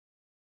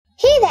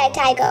there,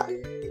 Tiger.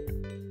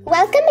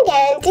 Welcome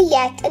again to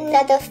yet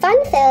another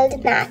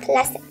fun-filled math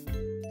lesson.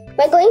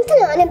 We're going to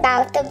learn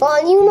about the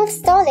volume of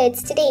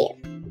solids today.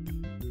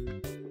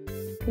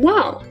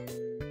 Wow!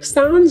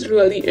 Sounds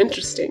really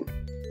interesting.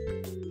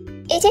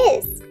 It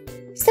is.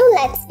 So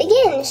let's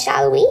begin,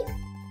 shall we?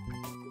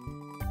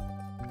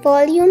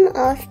 Volume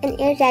of an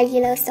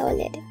irregular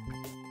solid.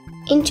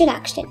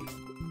 Introduction.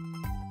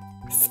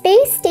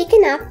 Space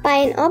taken up by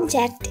an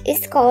object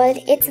is called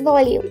its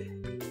volume.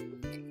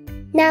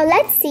 Now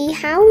let's see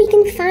how we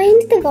can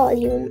find the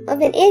volume of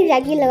an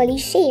irregularly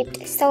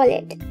shaped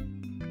solid.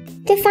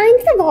 To find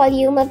the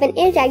volume of an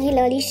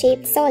irregularly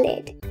shaped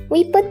solid,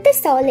 we put the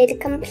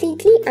solid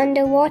completely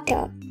under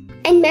water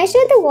and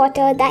measure the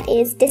water that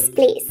is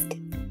displaced.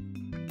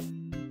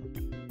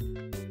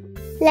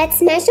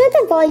 Let's measure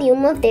the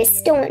volume of this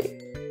stone.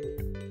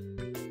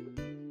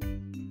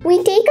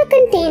 We take a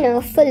container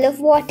full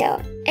of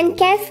water and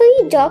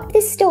carefully drop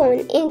the stone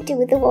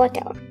into the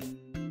water.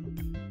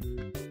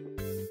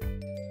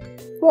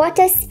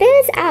 Water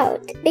spills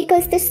out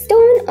because the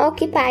stone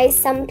occupies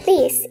some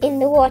place in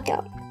the water.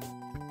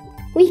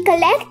 We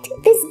collect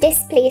this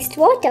displaced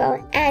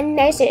water and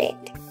measure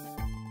it.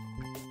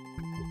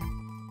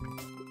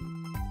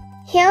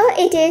 Here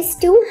it is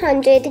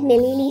 200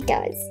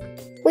 milliliters,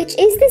 which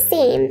is the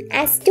same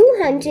as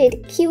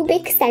 200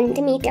 cubic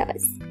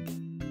centimeters.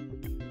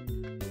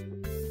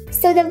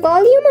 So the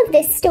volume of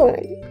this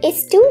stone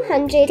is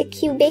 200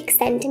 cubic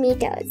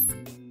centimeters.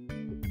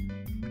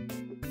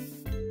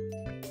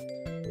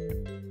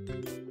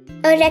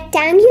 A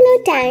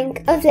rectangular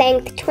tank of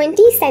length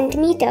 20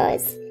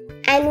 centimeters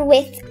and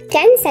width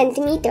 10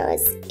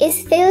 centimeters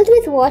is filled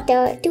with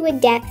water to a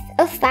depth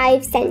of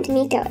 5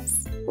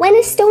 centimeters. When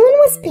a stone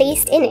was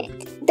placed in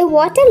it, the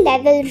water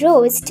level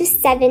rose to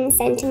 7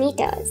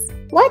 centimeters.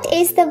 What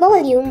is the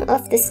volume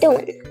of the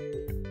stone?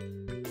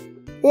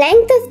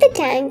 Length of the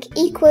tank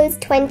equals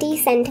 20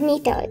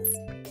 centimeters.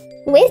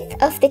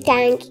 Width of the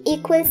tank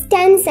equals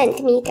 10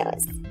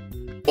 centimeters.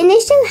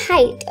 Initial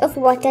height of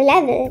water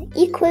level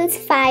equals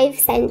 5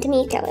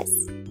 centimeters.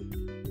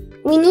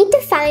 We need to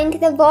find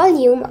the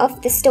volume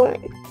of the stone.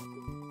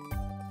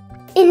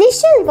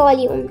 Initial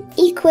volume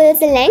equals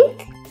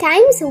length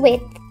times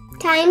width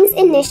times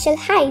initial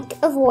height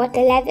of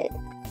water level.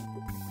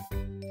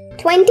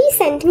 20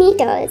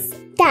 centimeters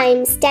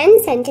times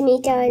 10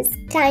 centimeters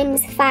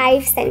times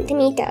 5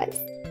 centimeters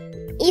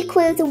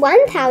equals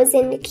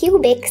 1000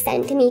 cubic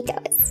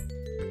centimeters.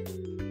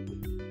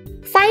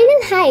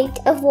 Final height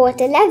of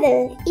water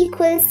level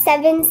equals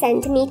 7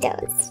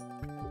 centimeters.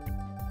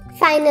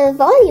 Final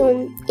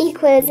volume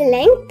equals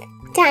length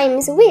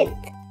times width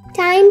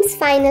times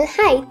final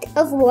height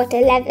of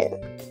water level.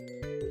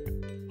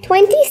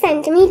 20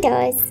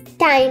 centimeters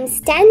times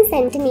 10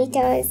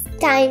 centimeters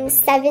times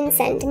 7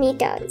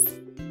 centimeters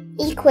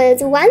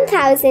equals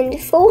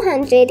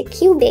 1400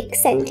 cubic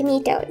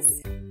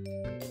centimeters.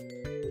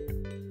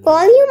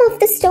 Volume of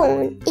the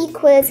stone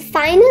equals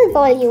final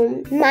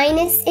volume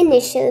minus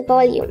initial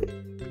volume.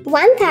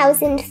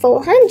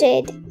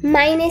 1400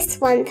 minus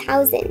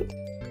 1000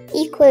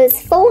 equals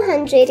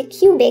 400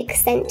 cubic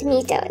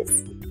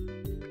centimeters.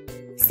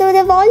 So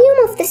the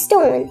volume of the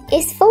stone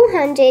is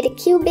 400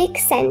 cubic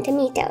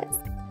centimeters.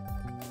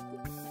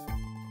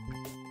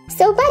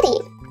 So buddy,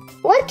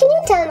 what can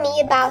you tell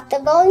me about the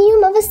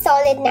volume of a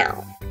solid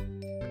now?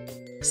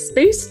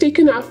 Space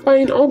taken up by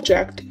an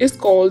object is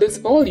called its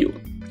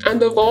volume, and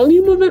the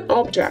volume of an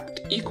object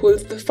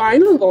equals the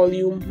final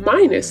volume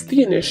minus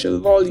the initial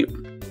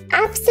volume.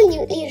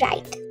 Absolutely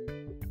right.